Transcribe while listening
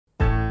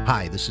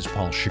Hi, this is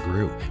Paul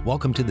Chagru.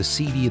 Welcome to the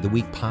CD of the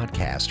Week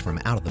podcast from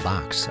Out of the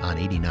Box on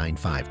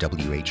 89.5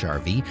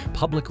 WHRV,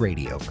 public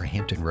radio for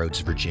Hampton Roads,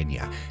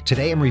 Virginia.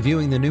 Today I'm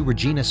reviewing the new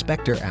Regina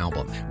Spektor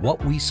album,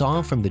 What We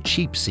Saw from the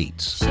Cheap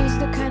Seats. She's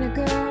the kind of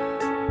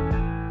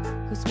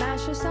girl who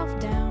smashed herself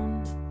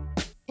down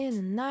in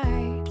the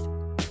night.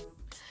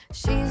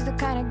 She's the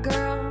kind of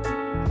girl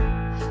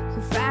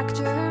who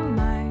fractured her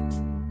mind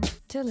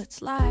till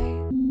it's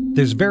light.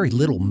 There's very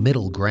little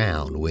middle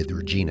ground with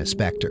Regina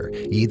Spektor.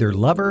 You either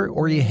love her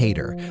or you hate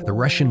her. The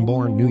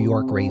Russian-born, New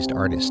York-raised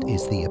artist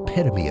is the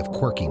epitome of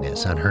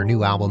quirkiness on her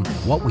new album,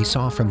 What We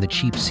Saw from the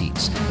Cheap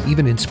Seats,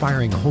 even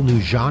inspiring a whole new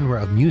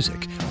genre of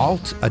music,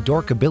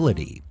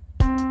 alt-adorkability.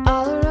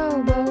 All the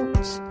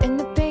rowboats in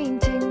the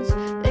paintings,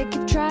 they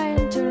keep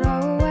trying to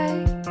row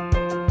away.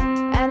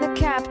 And the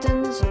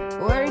captain's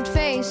worried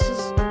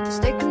faces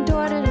stay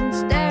contorted and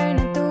staring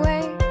at the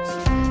waves.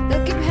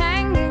 They'll keep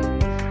hanging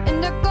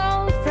in their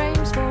gold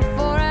frames for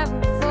forever,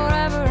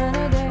 forever and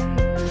a day.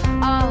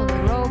 All the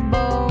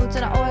rowboats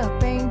and the oil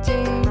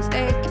paintings,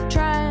 they keep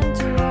trying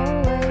to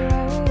row away,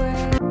 row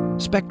away.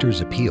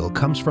 Spektor's appeal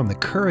comes from the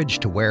courage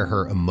to wear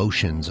her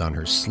emotions on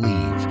her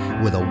sleeve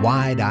with a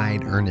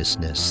wide-eyed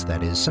earnestness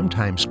that is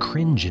sometimes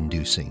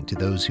cringe-inducing to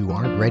those who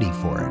aren't ready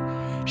for it.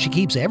 She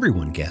keeps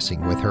everyone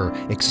guessing with her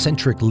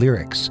eccentric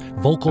lyrics,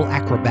 vocal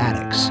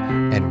acrobatics,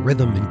 and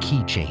rhythm and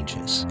key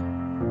changes.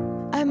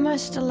 I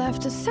must have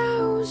left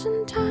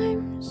 1,000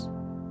 times,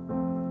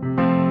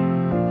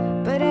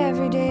 but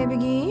every day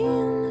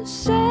begins the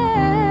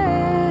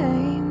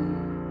same.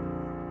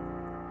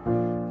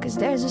 'Cause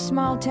there's a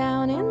small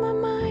town in my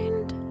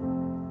mind.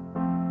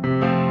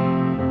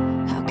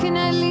 How can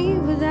I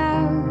leave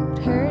without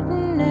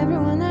hurting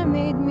everyone that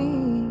made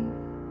me?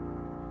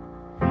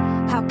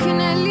 How can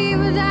I leave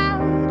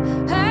without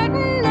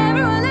hurting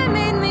everyone that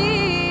made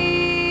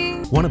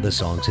me? One of the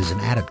songs is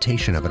an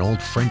adaptation of an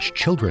old French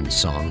children's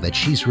song that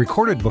she's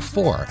recorded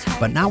before,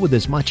 but now with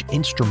as much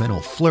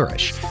instrumental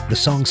flourish. The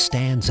song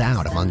stands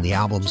out among the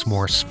album's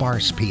more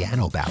sparse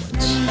piano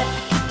ballads.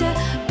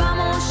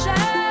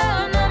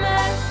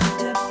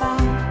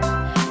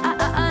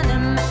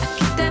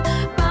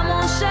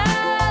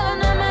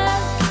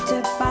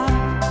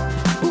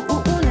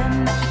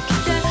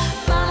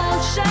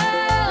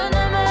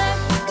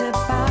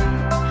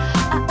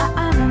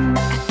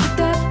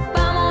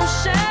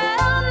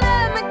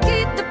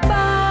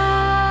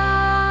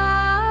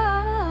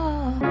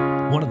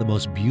 One of the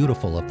most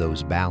beautiful of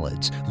those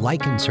ballads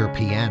likens her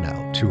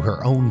piano to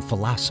her own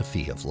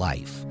philosophy of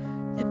life.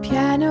 The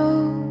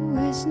piano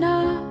is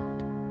not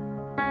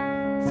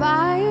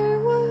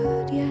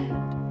firewood yet.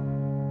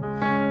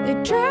 They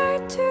try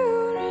to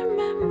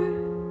remember,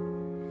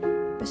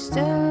 but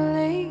still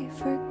they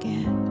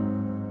forget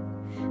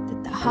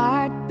that the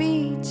heart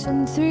beats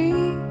in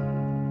 3,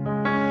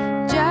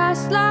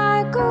 just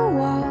like a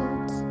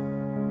waltz,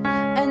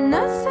 and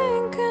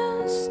nothing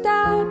can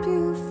stop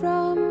you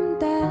from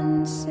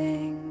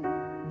dancing.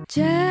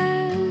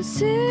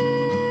 Jessica,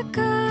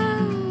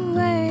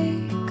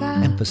 wake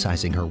up.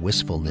 Emphasizing her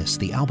wistfulness,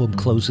 the album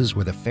closes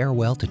with a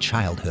farewell to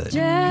childhood.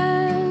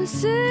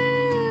 Jessica,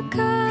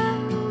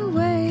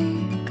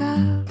 wake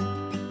up.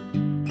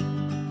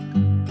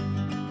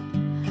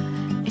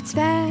 It's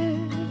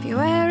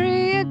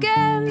February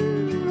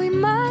again. We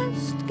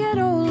must get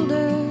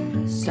older,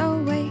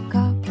 so wake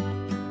up.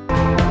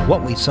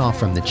 What We Saw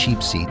from the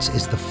Cheap Seats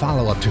is the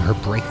follow-up to her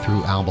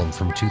breakthrough album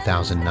from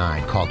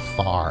 2009 called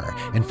Far,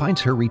 and finds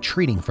her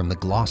retreating from the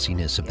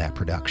glossiness of that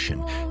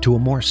production to a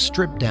more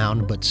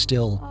stripped-down but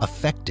still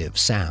effective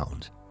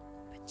sound.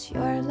 But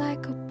you're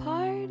like a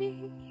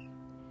party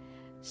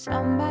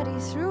somebody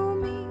threw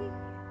me.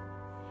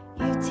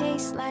 You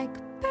taste like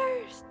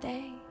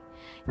birthday.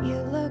 You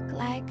look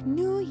like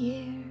New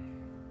Year.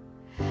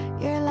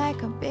 You're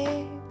like a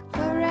big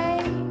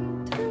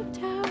parade through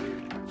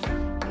town.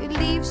 You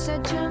leave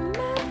such a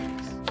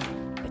mess,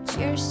 but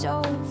you're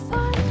so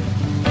fun.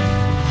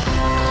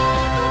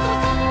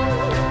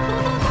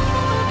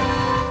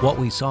 What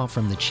We Saw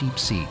from the Cheap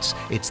Seats.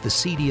 It's the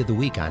CD of the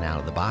Week on Out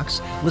of the Box.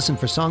 Listen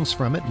for songs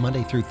from it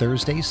Monday through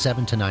Thursday,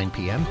 7 to 9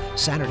 p.m.,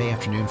 Saturday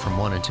afternoon from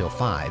 1 until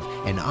 5,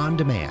 and on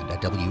demand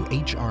at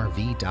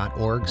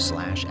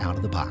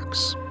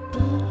whrv.org/outofthebox.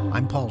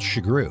 I'm Paul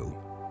Chagru.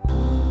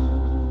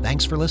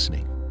 Thanks for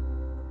listening.